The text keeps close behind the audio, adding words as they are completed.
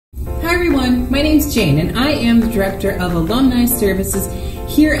Hi everyone, my name's Jane and I am the Director of Alumni Services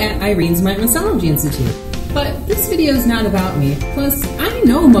here at Irene's Microbiology Institute. But this video is not about me, plus I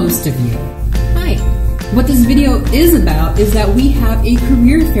know most of you. Hi. What this video is about is that we have a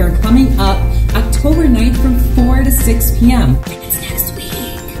career fair coming up October 9th from 4 to 6 p.m. And it's next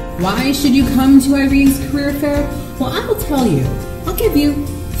week. Why should you come to Irene's career fair? Well, I will tell you. I'll give you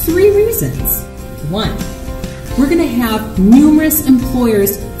 3 reasons. 1. We're going to have numerous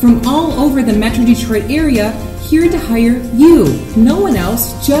employers from all over the Metro Detroit area here to hire you. No one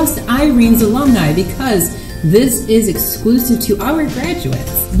else, just Irene's alumni, because this is exclusive to our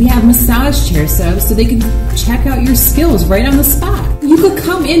graduates. We have massage chairs set up so they can check out your skills right on the spot. You could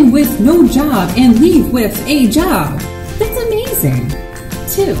come in with no job and leave with a job. That's amazing.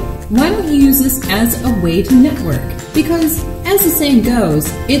 2, why don't you use this as a way to network? Because, as the saying goes,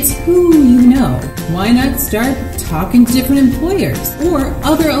 it's who you know. Why not start talking to different employers or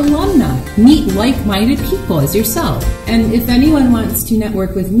other alumni? Meet like-minded people as yourself. And if anyone wants to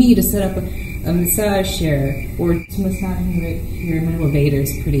network with me to set up a massage chair or to massage me right here in my elevator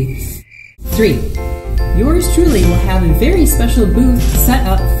is pretty. 3, yours truly will have a very special booth set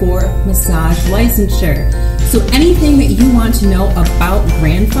up for massage licensure. So anything that you want to know about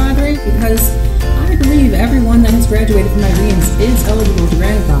grandfathering, because I believe everyone that has graduated from Irene's is eligible to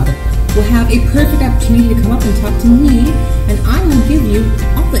grandfather, will have a perfect opportunity to come up and talk to me, and I will give you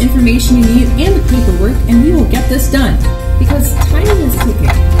all the information you need and the paperwork, and we will get this done, because time is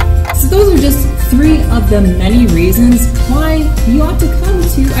ticking. So those are just 3 of the many reasons why you ought to come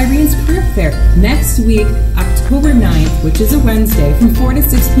to Irene's Career Fair next week, October 9th, which is a Wednesday, from 4 to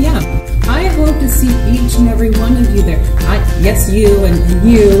 6 p.m. I hope to see each and every one of you there. Yes, you and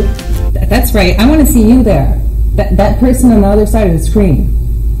you. That's right, I want to see you there. That person on the other side of the screen.